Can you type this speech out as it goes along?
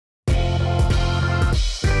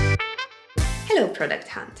Hello Product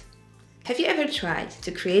Hunt! Have you ever tried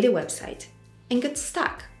to create a website and got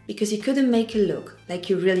stuck because you couldn't make it look like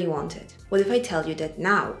you really wanted? What if I tell you that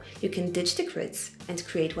now you can ditch the grids and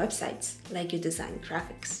create websites like you design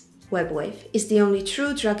graphics? WebWave is the only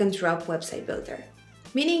true drag-and-drop website builder,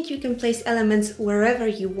 meaning you can place elements wherever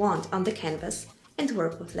you want on the canvas and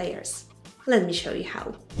work with layers. Let me show you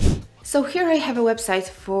how. So here I have a website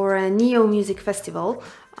for a Neo Music Festival.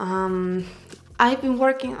 I've been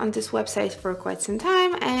working on this website for quite some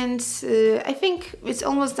time and I think it's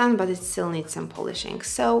almost done, but it still needs some polishing.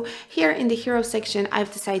 So here in the hero section,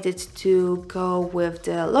 I've decided to go with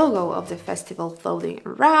the logo of the festival floating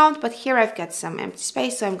around, but here I've got some empty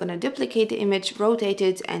space, so I'm going to duplicate the image, rotate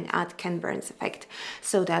it and add Ken Burns effect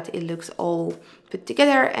so that it looks all put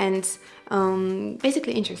together and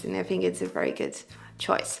basically interesting. I think it's a very good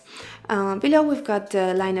choice. Below we've got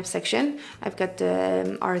the lineup section. I've got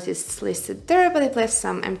the artists listed there, but I've left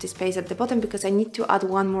some empty space at the bottom because I need to add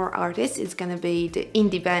one more artist. It's gonna be the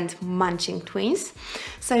indie band Munching Twins.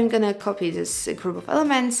 So I'm gonna copy this group of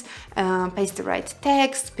elements, paste the right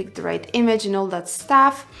text, pick the right image and all that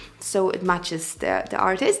stuff so it matches the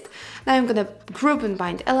artist. Now I'm gonna group and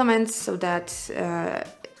bind elements so that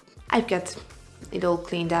I've got it all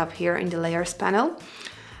cleaned up here in the layers panel.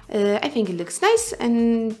 I think it looks nice,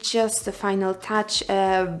 and just the final touch,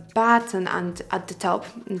 button and at the top,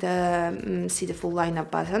 the see the full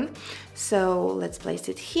lineup button. So let's place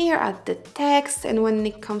it here at the text, and when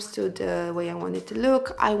it comes to the way I want it to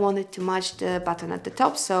look, I want it to match the button at the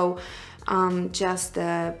top, so just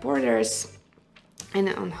the borders. And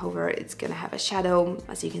on hover it's gonna have a shadow.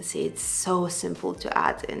 As you can see, it's so simple to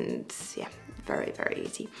add and yeah, very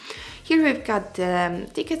easy. Here we've got the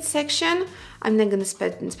tickets section. I'm not gonna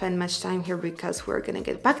spend much time here because we're gonna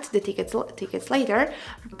get back to the tickets later.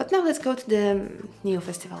 But now let's go to the Neo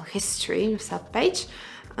Festival history subpage.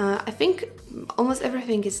 I think almost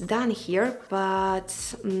everything is done here, but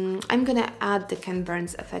I'm gonna add the Ken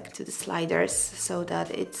Burns effect to the sliders so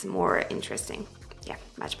that it's more interesting. Yeah,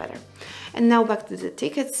 much better. And now back to the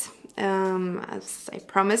tickets, as I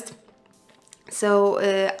promised. So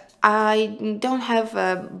I don't have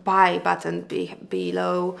a buy button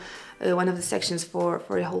below one of the sections for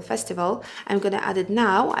the whole festival. I'm gonna add it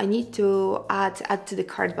now. I need to add to the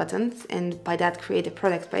cart button, and by that create a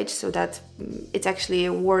product page so that it's actually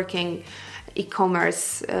a working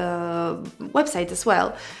e-commerce website as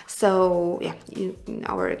well. So yeah,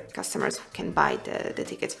 our customers can buy the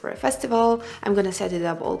tickets for a festival. I'm gonna set it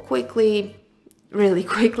up all quickly, really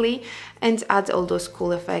quickly, and add all those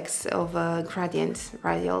cool effects of a gradient,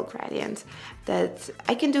 radial gradient, that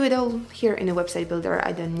I can do it all here in a website builder.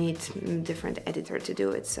 I don't need a different editor to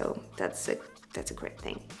do it, so that's a great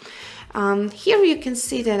thing. Here you can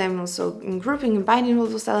see that I'm also grouping and binding all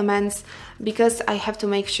those elements because I have to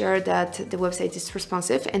make sure that the website is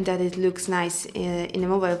responsive and that it looks nice in a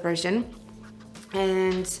mobile version.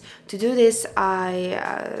 And to do this,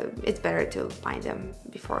 it's better to bind them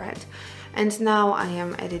beforehand. And now I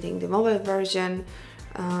am editing the mobile version.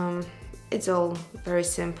 It's all very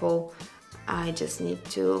simple. I just need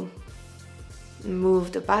to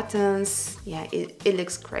move the buttons. Yeah, it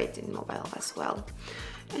looks great in mobile as well.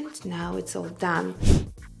 And now it's all done.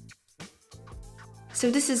 So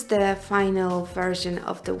this is the final version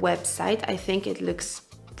of the website. I think it looks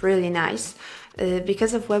really nice.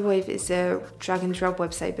 Because of WebWave is a drag and drop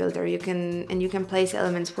website builder, you can place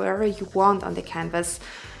elements wherever you want on the canvas.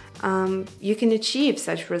 You can achieve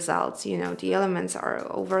such results. You know, the elements are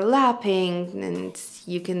overlapping and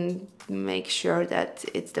you can make sure that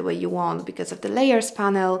it's the way you want. Because of the layers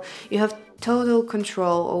panel, you have total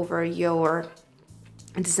control over your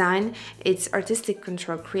design. It's artistic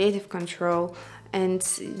control, creative control, and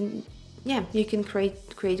yeah, you can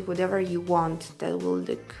create whatever you want that will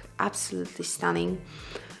look absolutely stunning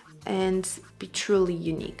and be truly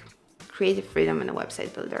unique. Creative freedom in a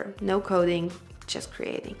website builder. No coding, just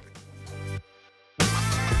creating.